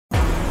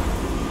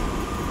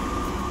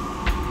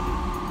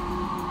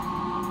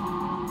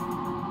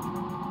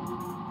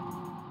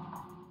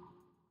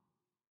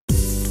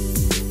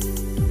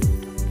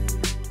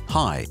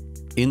Hi,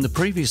 in the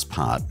previous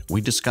part, we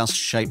discussed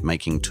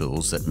shape-making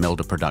tools that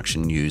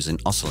meldaproduction use in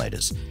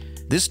oscillators.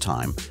 This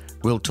time,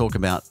 we'll talk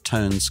about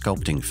tone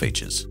sculpting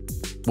features.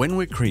 When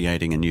we're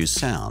creating a new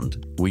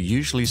sound, we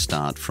usually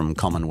start from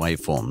common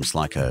waveforms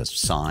like a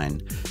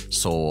sine,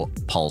 saw,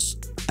 pulse,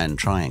 and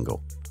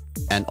triangle.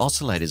 And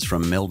oscillators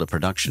from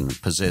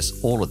meldaproduction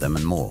possess all of them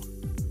and more.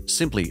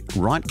 Simply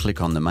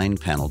right-click on the main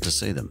panel to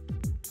see them.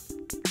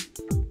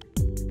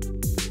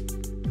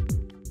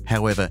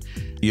 However,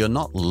 you're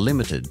not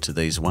limited to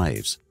these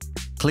waves.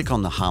 Click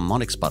on the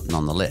Harmonics button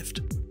on the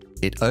left.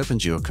 It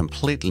opens you a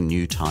completely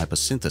new type of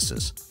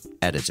synthesis,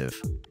 additive.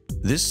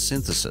 This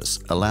synthesis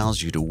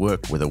allows you to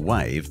work with a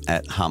wave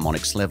at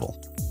harmonics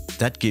level.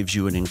 That gives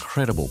you an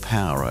incredible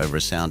power over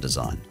sound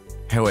design.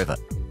 However,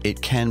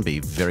 it can be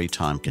very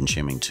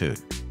time-consuming too.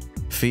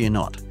 Fear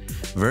not.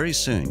 Very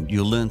soon,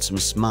 you'll learn some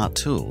smart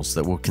tools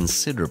that will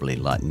considerably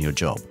lighten your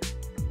job.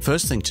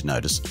 First thing to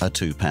notice are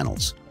two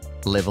panels,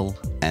 level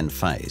and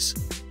phase.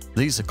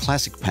 These are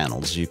classic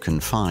panels you can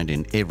find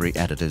in every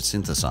additive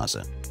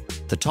synthesizer.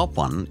 The top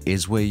one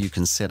is where you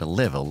can set a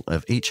level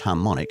of each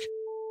harmonic,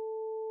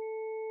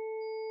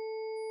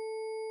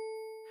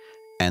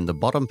 and the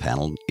bottom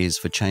panel is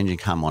for changing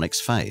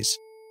harmonics phase.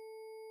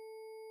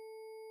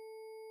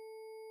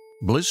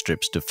 Blue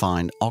strips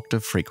define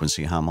octave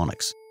frequency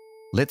harmonics.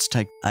 Let's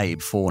take A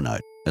 4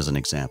 note as an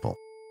example.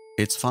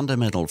 Its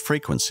fundamental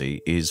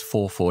frequency is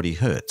 440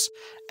 Hz,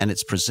 and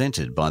it's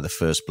presented by the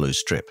first blue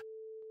strip.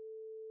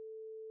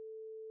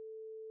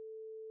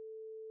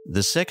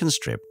 The second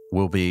strip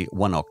will be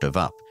one octave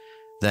up,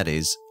 that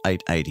is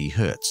 880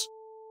 Hz.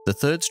 The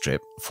third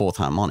strip, fourth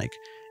harmonic,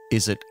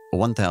 is at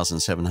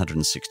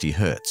 1760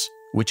 Hz,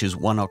 which is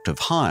one octave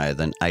higher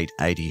than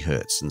 880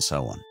 Hz, and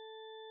so on.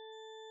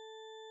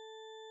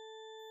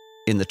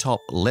 In the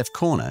top left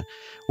corner,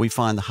 we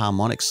find the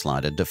harmonics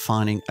slider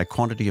defining a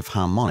quantity of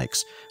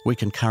harmonics we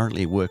can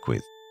currently work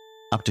with.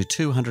 Up to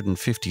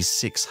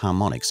 256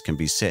 harmonics can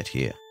be set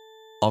here.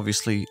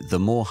 Obviously, the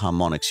more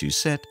harmonics you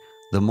set,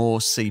 the more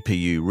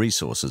CPU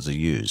resources are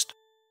used.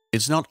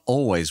 It's not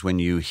always when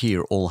you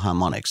hear all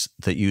harmonics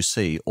that you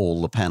see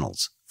all the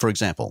panels. For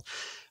example,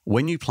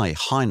 when you play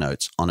high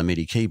notes on a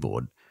MIDI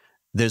keyboard,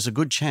 there's a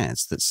good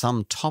chance that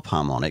some top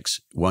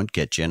harmonics won't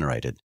get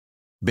generated.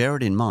 Bear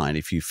it in mind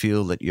if you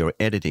feel that your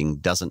editing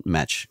doesn't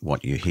match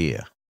what you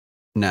hear.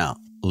 Now,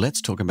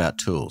 let's talk about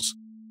tools.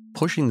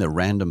 Pushing the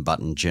random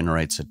button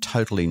generates a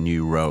totally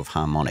new row of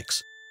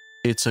harmonics.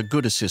 It's a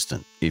good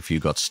assistant if you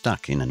got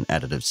stuck in an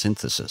additive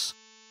synthesis.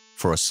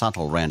 For a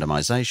subtle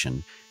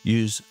randomization,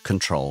 use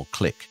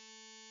Control-Click.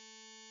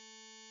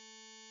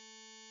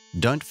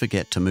 Don't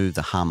forget to move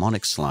the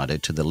harmonics slider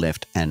to the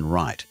left and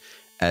right,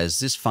 as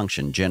this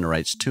function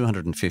generates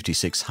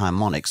 256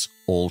 harmonics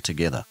all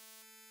together.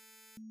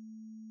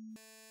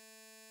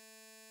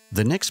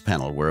 The next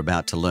panel we're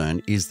about to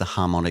learn is the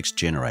harmonics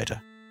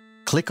generator.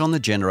 Click on the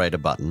generator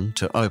button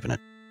to open it.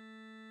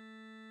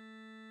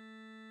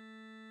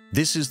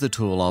 This is the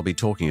tool I'll be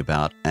talking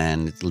about,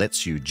 and it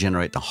lets you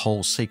generate the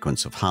whole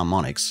sequence of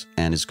harmonics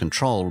and is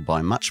controlled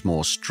by much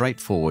more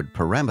straightforward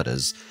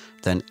parameters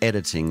than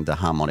editing the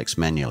harmonics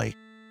manually.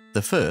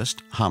 The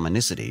first,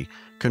 harmonicity,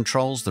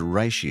 controls the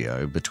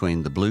ratio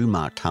between the blue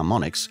marked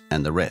harmonics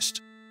and the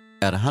rest.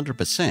 At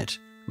 100%,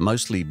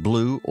 mostly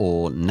blue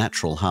or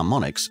natural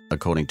harmonics,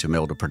 according to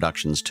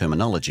meldaproduction's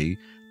terminology,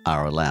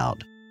 are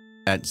allowed.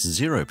 At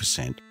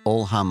 0%,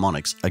 all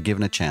harmonics are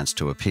given a chance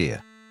to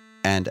appear.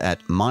 And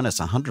at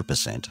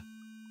 -100%,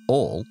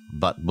 all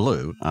but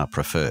blue are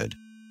preferred.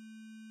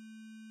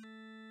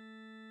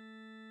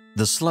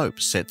 The slope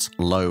sets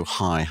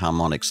low-high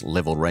harmonics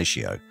level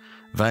ratio.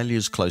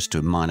 Values close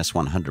to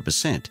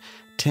 -100%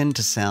 tend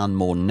to sound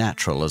more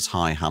natural as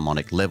high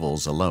harmonic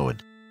levels are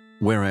lowered,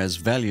 whereas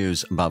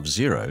values above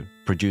 0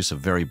 produce a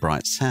very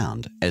bright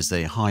sound as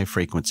their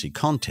high-frequency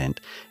content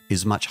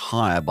is much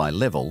higher by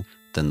level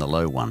than the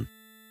low one.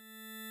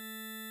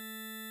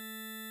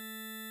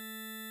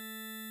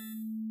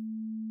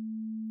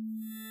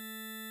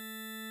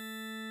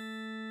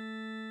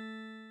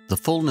 The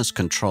fullness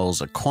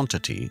controls a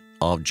quantity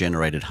of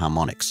generated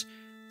harmonics.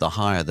 The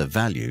higher the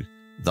value,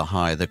 the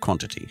higher the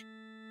quantity.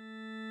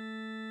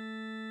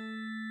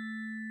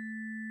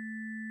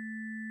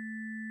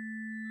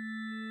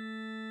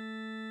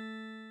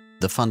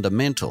 The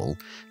fundamental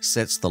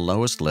sets the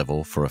lowest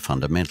level for a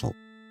fundamental.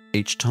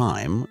 Each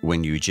time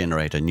when you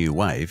generate a new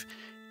wave,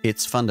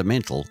 its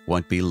fundamental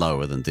won't be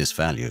lower than this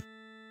value.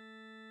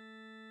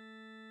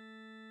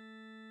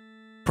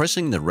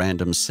 Pressing the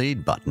random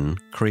seed button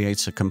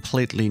creates a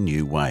completely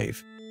new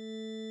wave.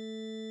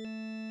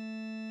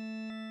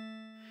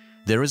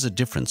 There is a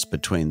difference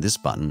between this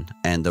button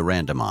and the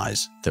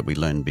randomize that we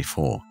learned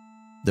before.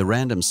 The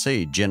random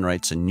seed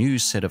generates a new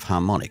set of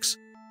harmonics,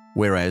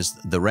 whereas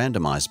the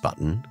randomize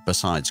button,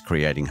 besides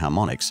creating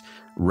harmonics,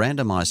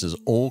 randomizes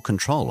all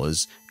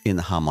controllers in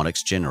the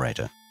harmonics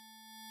generator.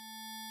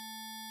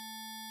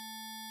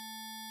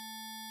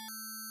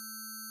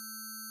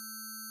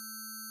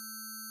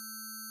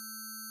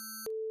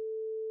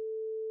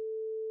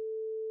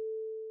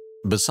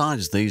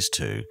 Besides these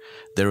two,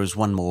 there is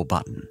one more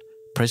button,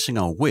 pressing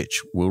on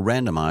which will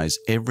randomize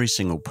every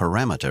single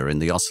parameter in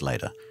the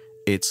oscillator.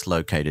 It's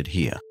located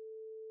here.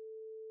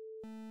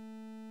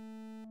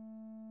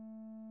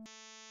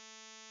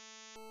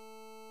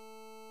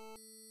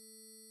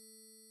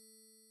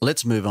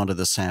 Let's move on to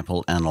the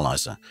sample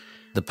analyzer.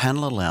 The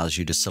panel allows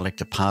you to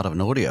select a part of an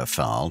audio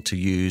file to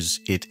use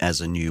it as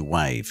a new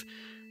wave.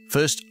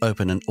 First,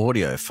 open an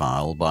audio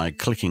file by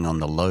clicking on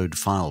the Load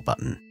File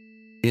button.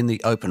 In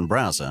the Open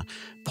browser,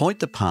 point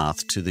the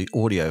path to the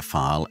audio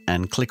file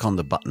and click on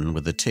the button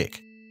with a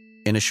tick.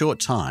 In a short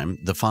time,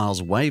 the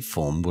file's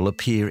waveform will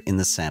appear in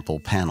the sample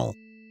panel.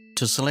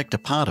 To select a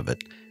part of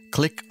it,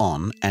 click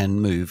on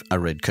and move a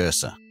red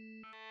cursor.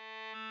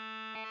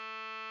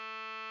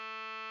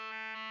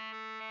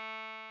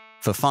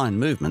 For fine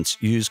movements,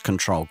 use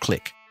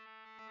Control-Click.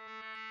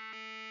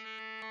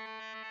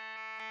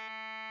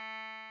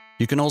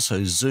 You can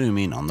also zoom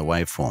in on the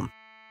waveform.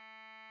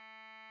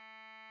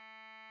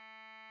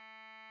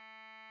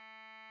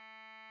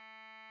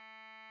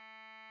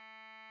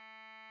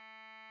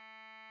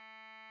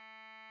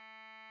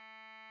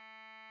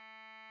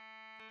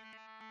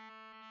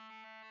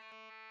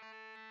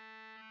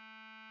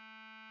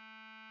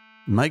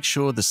 Make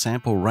sure the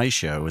sample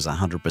ratio is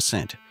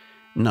 100%.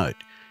 Note,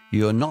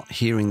 you are not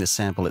hearing the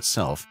sample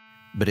itself,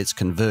 but its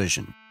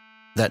conversion.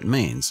 That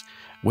means,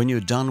 when you're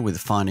done with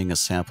finding a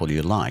sample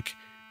you like,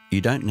 you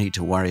don't need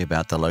to worry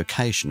about the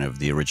location of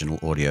the original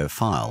audio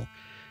file,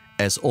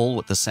 as all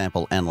what the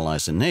sample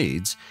analyzer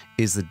needs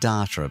is the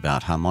data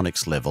about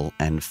harmonics level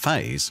and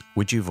phase,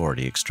 which you've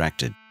already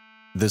extracted.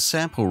 The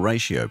sample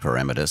ratio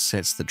parameter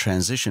sets the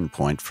transition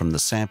point from the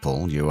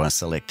sample you are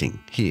selecting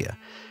here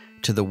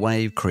to the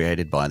wave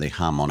created by the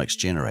harmonics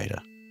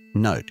generator.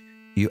 Note,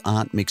 you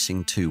aren't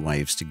mixing two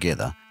waves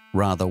together,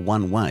 rather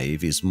one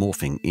wave is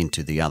morphing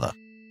into the other.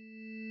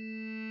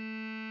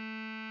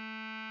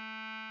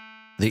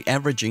 The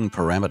averaging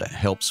parameter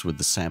helps with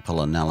the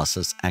sample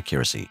analysis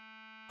accuracy.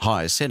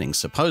 Higher settings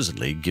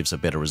supposedly gives a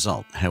better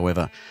result.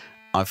 However,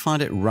 I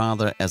find it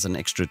rather as an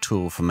extra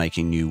tool for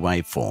making new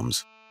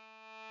waveforms.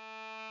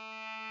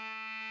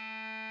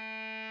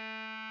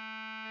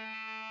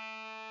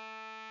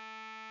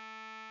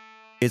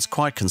 It's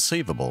quite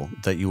conceivable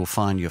that you will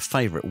find your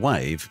favorite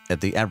wave at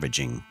the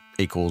averaging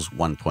equals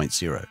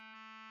 1.0.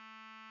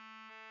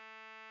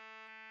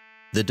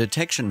 The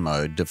detection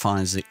mode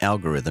defines the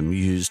algorithm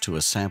used to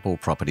a sample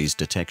properties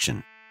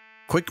detection.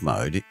 Quick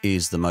mode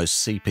is the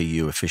most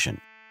CPU efficient.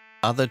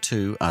 Other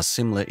two are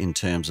similar in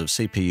terms of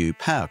CPU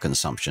power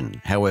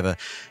consumption, however,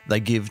 they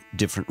give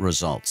different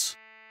results.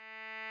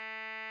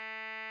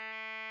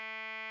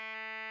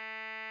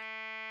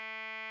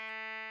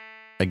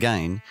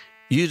 Again,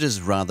 use it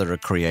as rather a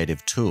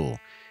creative tool.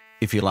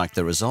 If you like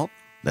the result,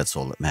 that's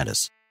all that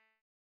matters.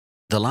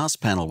 The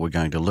last panel we're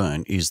going to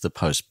learn is the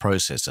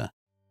post-processor.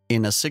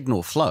 In a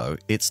signal flow,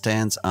 it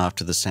stands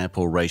after the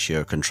sample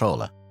ratio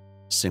controller.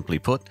 Simply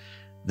put,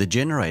 the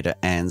generator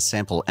and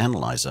sample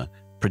analyzer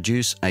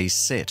produce a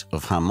set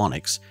of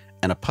harmonics,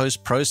 and a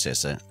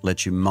post-processor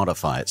lets you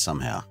modify it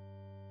somehow.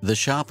 The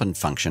sharpen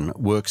function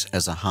works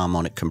as a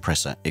harmonic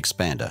compressor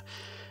expander.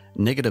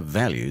 Negative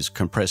values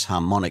compress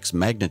harmonics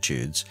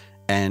magnitudes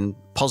and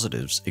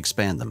positives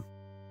expand them.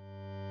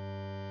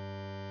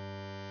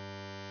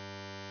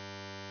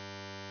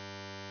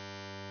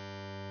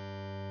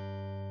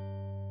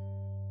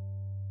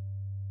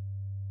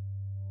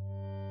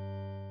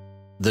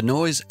 The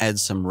noise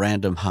adds some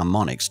random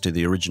harmonics to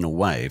the original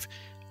wave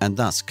and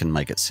thus can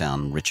make it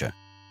sound richer.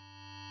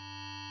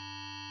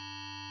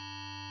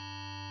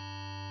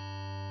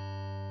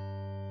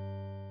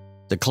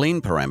 The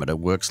clean parameter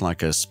works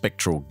like a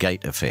spectral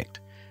gate effect.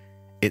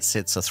 It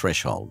sets a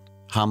threshold.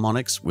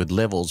 Harmonics with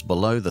levels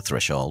below the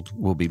threshold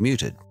will be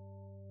muted.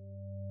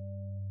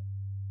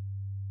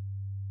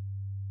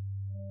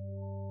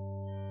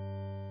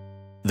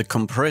 The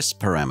compress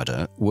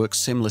parameter works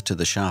similar to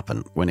the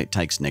sharpen when it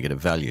takes negative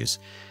values.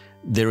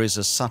 There is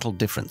a subtle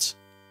difference,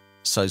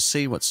 so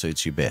see what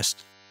suits you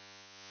best.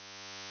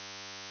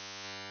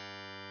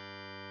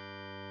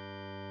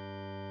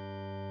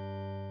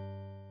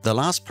 The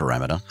last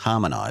parameter,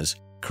 harmonize,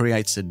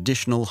 creates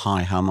additional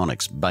high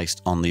harmonics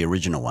based on the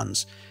original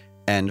ones,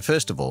 and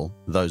first of all,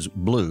 those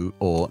blue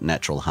or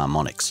natural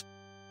harmonics.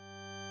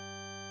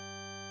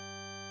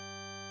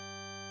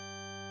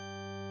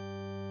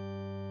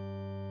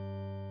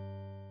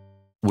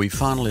 We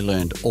finally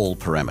learned all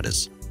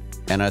parameters,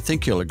 and I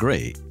think you'll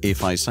agree,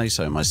 if I say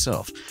so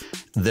myself,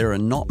 there are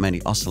not many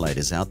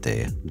oscillators out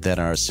there that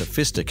are as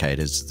sophisticated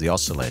as the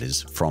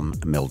oscillators from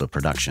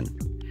meldaproduction.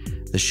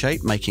 The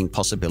shape-making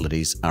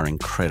possibilities are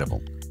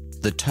incredible.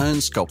 The tone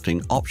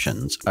sculpting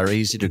options are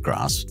easy to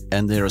grasp,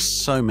 and there are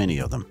so many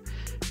of them.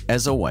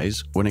 As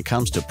always, when it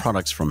comes to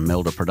products from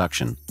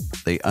meldaproduction,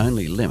 the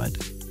only limit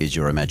is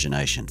your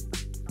imagination.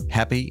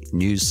 Happy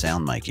new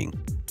sound making.